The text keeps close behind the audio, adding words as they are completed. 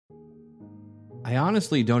I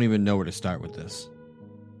honestly don't even know where to start with this,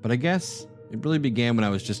 but I guess it really began when I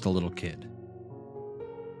was just a little kid.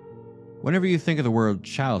 Whenever you think of the word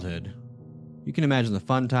childhood, you can imagine the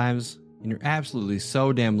fun times, and you're absolutely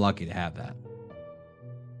so damn lucky to have that.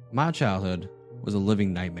 My childhood was a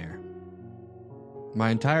living nightmare. My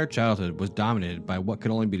entire childhood was dominated by what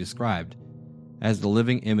could only be described as the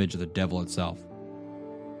living image of the devil itself.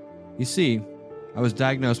 You see, I was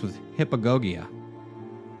diagnosed with hypnagogia,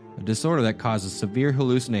 a disorder that causes severe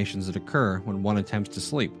hallucinations that occur when one attempts to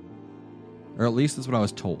sleep. Or at least that's what I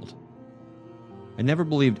was told. I never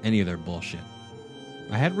believed any of their bullshit.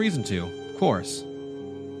 I had reason to, of course.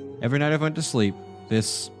 Every night I went to sleep,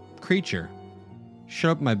 this creature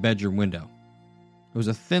showed up at my bedroom window. It was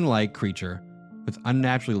a thin-legged creature with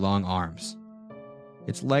unnaturally long arms.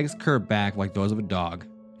 Its legs curved back like those of a dog,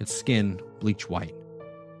 its skin bleach white.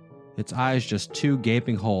 Its eyes just two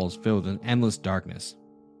gaping holes filled with an endless darkness.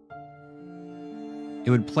 It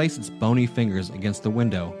would place its bony fingers against the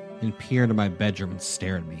window and peer into my bedroom and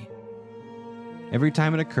stare at me. Every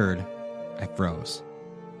time it occurred, I froze.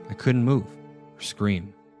 I couldn't move or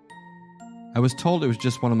scream. I was told it was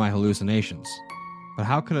just one of my hallucinations, but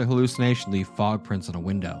how could a hallucination leave fog prints on a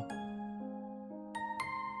window?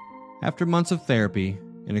 After months of therapy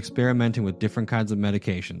and experimenting with different kinds of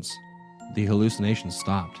medications, the hallucinations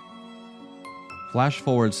stopped. Flash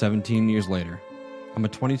forward 17 years later, I'm a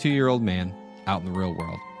 22-year-old man out in the real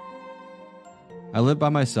world. I lived by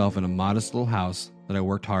myself in a modest little house that I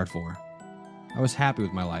worked hard for. I was happy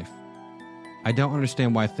with my life. I don't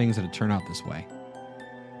understand why things had to turn out this way.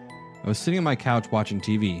 I was sitting on my couch watching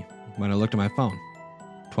TV when I looked at my phone.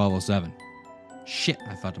 12:07. Shit,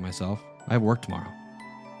 I thought to myself, I have work tomorrow.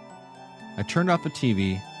 I turned off the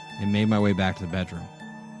TV and made my way back to the bedroom.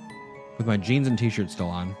 With my jeans and t-shirt still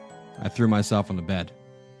on, I threw myself on the bed.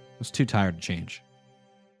 I was too tired to change.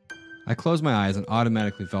 I closed my eyes and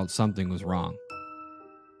automatically felt something was wrong.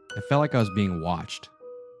 I felt like I was being watched.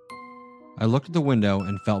 I looked at the window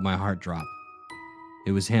and felt my heart drop.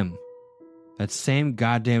 It was him. That same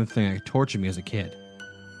goddamn thing that tortured me as a kid.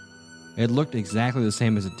 It looked exactly the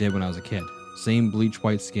same as it did when I was a kid. Same bleach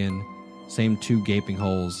white skin, same two gaping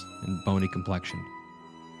holes, and bony complexion.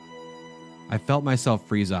 I felt myself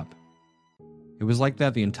freeze up. It was like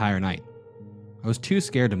that the entire night. I was too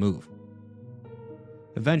scared to move.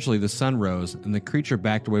 Eventually, the sun rose and the creature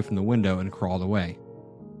backed away from the window and crawled away.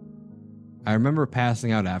 I remember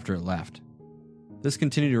passing out after it left. This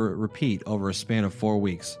continued to repeat over a span of 4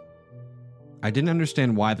 weeks. I didn't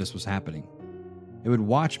understand why this was happening. It would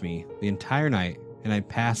watch me the entire night and I'd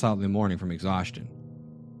pass out in the morning from exhaustion.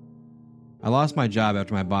 I lost my job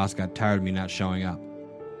after my boss got tired of me not showing up.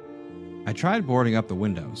 I tried boarding up the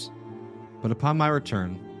windows, but upon my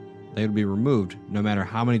return, they would be removed no matter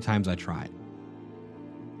how many times I tried.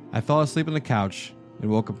 I fell asleep on the couch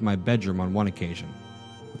and woke up in my bedroom on one occasion,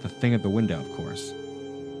 with the thing at the window, of course.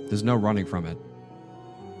 There's no running from it.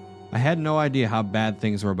 I had no idea how bad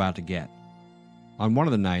things were about to get. On one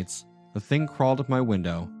of the nights, the thing crawled up my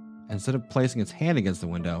window, and instead of placing its hand against the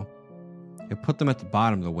window, it put them at the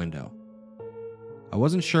bottom of the window. I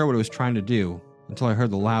wasn't sure what it was trying to do until I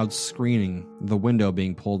heard the loud screaming of the window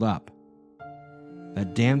being pulled up.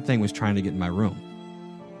 That damn thing was trying to get in my room.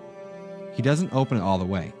 He doesn't open it all the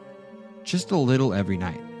way, just a little every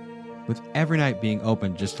night, with every night being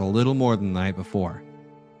opened just a little more than the night before.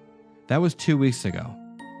 That was 2 weeks ago.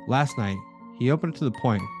 Last night, he opened it to the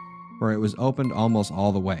point where it was opened almost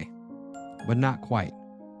all the way, but not quite.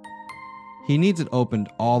 He needs it opened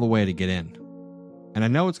all the way to get in, and I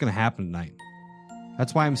know what's going to happen tonight.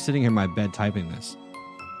 That's why I'm sitting here in my bed typing this.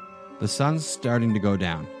 The sun's starting to go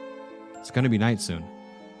down. It's going to be night soon.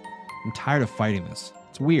 I'm tired of fighting this.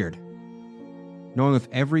 It's weird. Knowing with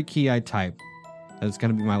every key I type that it's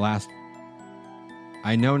going to be my last.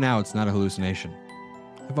 I know now it's not a hallucination.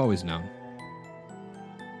 I've always known.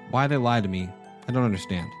 Why they lied to me, I don't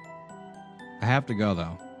understand. I have to go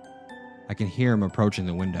though. I can hear him approaching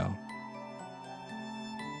the window.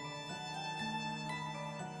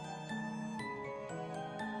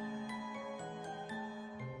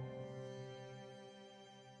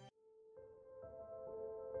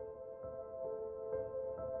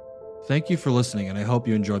 Thank you for listening, and I hope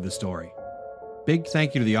you enjoyed the story. Big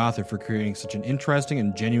thank you to the author for creating such an interesting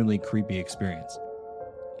and genuinely creepy experience.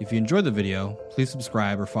 If you enjoyed the video, please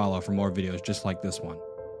subscribe or follow for more videos just like this one.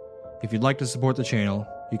 If you'd like to support the channel,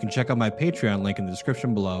 you can check out my Patreon link in the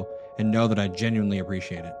description below and know that I genuinely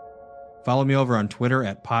appreciate it. Follow me over on Twitter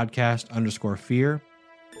at podcast_fear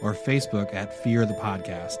or Facebook at Fear the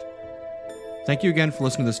Podcast. Thank you again for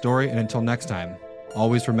listening to the story, and until next time,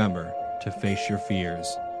 always remember to face your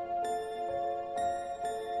fears.